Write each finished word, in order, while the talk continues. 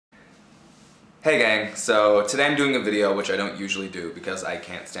Hey gang, so today I'm doing a video which I don't usually do because I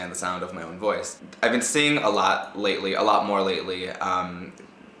can't stand the sound of my own voice. I've been seeing a lot more lately,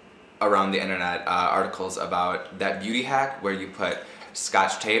 around the internet, articles about that beauty hack where you put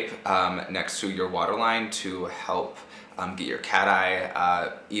Scotch tape next to your waterline to help get your cat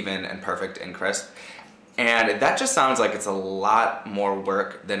eye even and perfect and crisp. And that just sounds like it's a lot more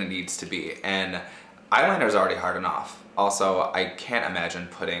work than it needs to be. And eyeliner is already hard enough. Also, I can't imagine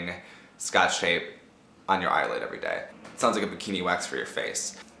putting Scotch tape on your eyelid every day. It sounds like a bikini wax for your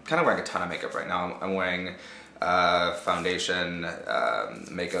face. I'm kind of wearing a ton of makeup right now. I'm wearing foundation,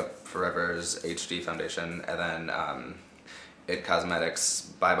 Makeup Forever's HD foundation, and then It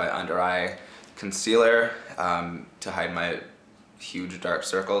Cosmetics Bye Bye Under Eye concealer to hide my huge dark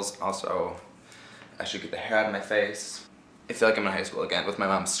circles. Also, I should get the hair out of my face. I feel like I'm in high school again with my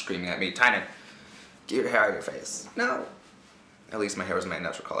mom screaming at me, "Tynan, get your hair out of your face." No. At least my hair was my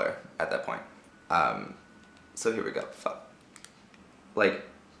natural color at that point. So here we go. Fuck. Like,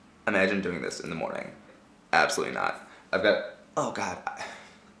 imagine doing this in the morning. Absolutely not. I've got, oh god,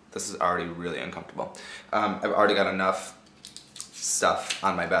 this is already really uncomfortable. I've already got enough stuff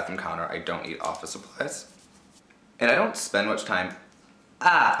on my bathroom counter. I don't need office supplies. And I don't spend much time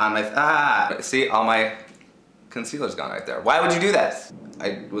on my, see, all my concealer's gone right there. Why would you do that?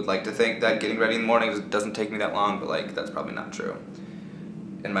 I would like to think that getting ready in the morning doesn't take me that long, but like, that's probably not true.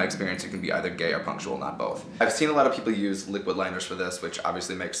 In my experience, you can be either gay or punctual, not both. I've seen a lot of people use liquid liners for this, which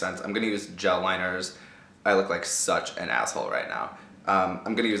obviously makes sense. I'm gonna use gel liners. I look like such an asshole right now.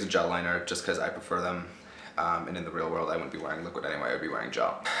 I'm gonna use a gel liner just because I prefer them. And in the real world, I wouldn't be wearing liquid anyway, I would be wearing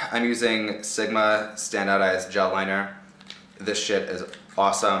gel. I'm using Sigma Standout Eyes Gel Liner. This shit is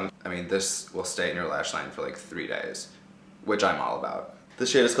awesome. I mean, this will stay in your lash line for like 3 days, which I'm all about. This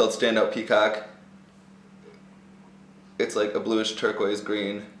shade is called Standout Peacock. It's like a bluish turquoise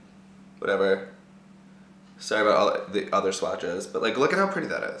green, whatever. Sorry about all the other swatches, but like, look at how pretty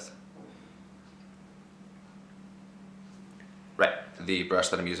that is. Right, the brush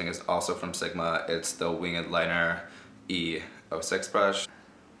that I'm using is also from Sigma. It's the Winged Liner E06 brush.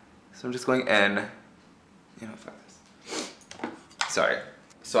 So I'm just going in, you know, fuck this. Sorry.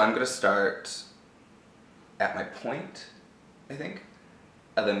 So I'm gonna start at my point, I think,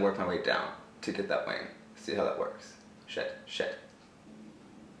 and then work my way down to get that wing. See how that works. Shit.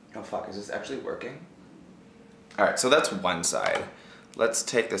 Oh fuck, is this actually working? Alright, so that's one side. Let's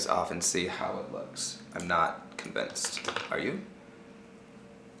take this off and see how it looks. I'm not convinced. Are you?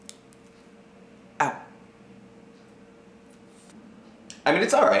 Ow. I mean,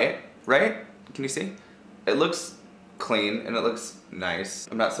 it's alright, right? Can you see? It looks clean and it looks nice.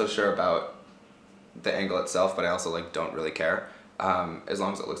 I'm not so sure about the angle itself, but I also like don't really care. As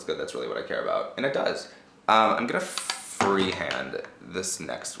long as it looks good, that's really what I care about. And it does. I'm gonna freehand this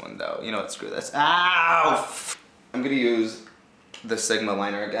next one though. You know what, screw this. Ow! I'm gonna use the Sigma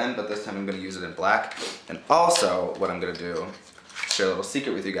liner again, but this time I'm gonna use it in black. And also, what I'm gonna do, share a little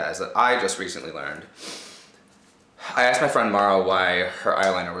secret with you guys that I just recently learned. I asked my friend Mara why her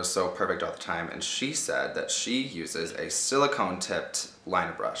eyeliner was so perfect all the time, and she said that she uses a silicone-tipped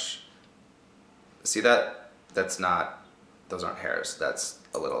liner brush. See that? That's not, those aren't hairs. That's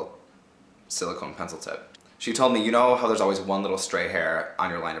a little silicone pencil tip. She told me, you know how there's always one little stray hair on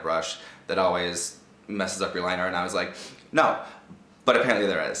your liner brush that always messes up your liner? And I was like, no, but apparently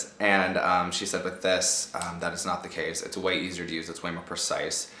there is. And she said with this, that is not the case. It's way easier to use, it's way more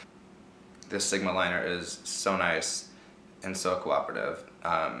precise. This Sigma liner is so nice and so cooperative.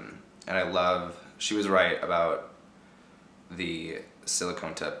 And I love, she was right about the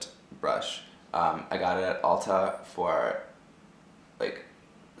silicone tipped brush. I got it at Ulta for like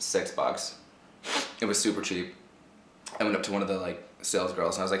 $6. It was super cheap. I went up to one of the like sales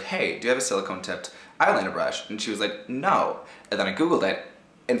girls and I was like, hey, do you have a silicone tipped eyeliner brush? And she was like, no. And then I Googled it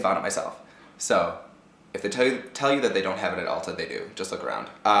and found it myself. So if they tell you that they don't have it at Ulta, they do. Just look around.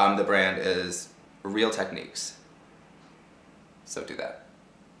 The brand is Real Techniques. So do that.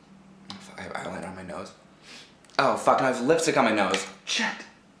 Oh, fuck, I have eyeliner on my nose. Oh fuck, and I have lipstick on my nose. Shit.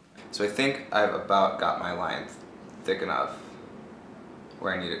 So I think I've about got my line thick enough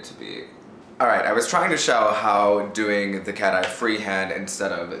where I need it to be. Alright, I was trying to show how doing the cat eye freehand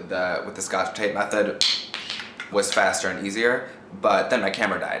instead of with the Scotch tape method was faster and easier, but then my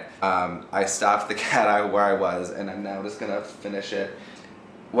camera died. I stopped the cat eye where I was, and I'm now just gonna finish it.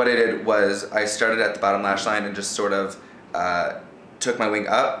 What I did was I started at the bottom lash line and just sort of took my wing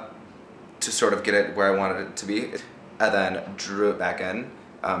up to sort of get it where I wanted it to be, and then drew it back in,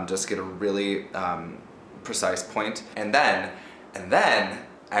 just get a really precise point, and then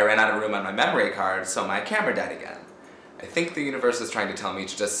I ran out of room on my memory card, so my camera died again. I think the universe is trying to tell me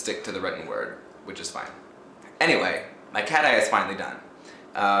to just stick to the written word. which is fine. Anyway, my cat eye is finally done.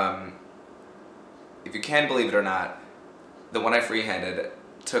 If you can believe it or not, the one I freehanded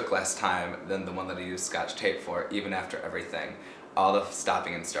took less time than the one that I used Scotch tape for, even after everything. All the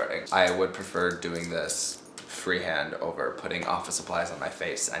stopping and starting. I would prefer doing this freehand over putting office supplies on my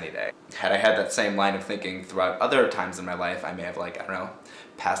face any day. Had I had that same line of thinking throughout other times in my life, I may have, like, I don't know,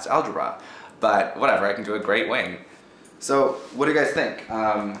 passed algebra. But whatever, I can do a great wing. So, what do you guys think?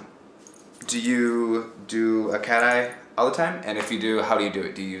 Do you do a cat eye all the time? And if you do, how do you do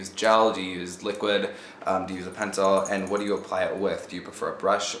it? Do you use gel? Do you use liquid? Do you use a pencil? And what do you apply it with? Do you prefer a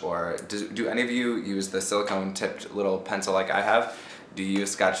brush, or do any of you use the silicone tipped little pencil like I have? Do you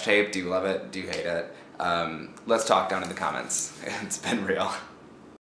use Scotch tape? Do you love it? Do you hate it? Let's talk down in the comments. It's been real.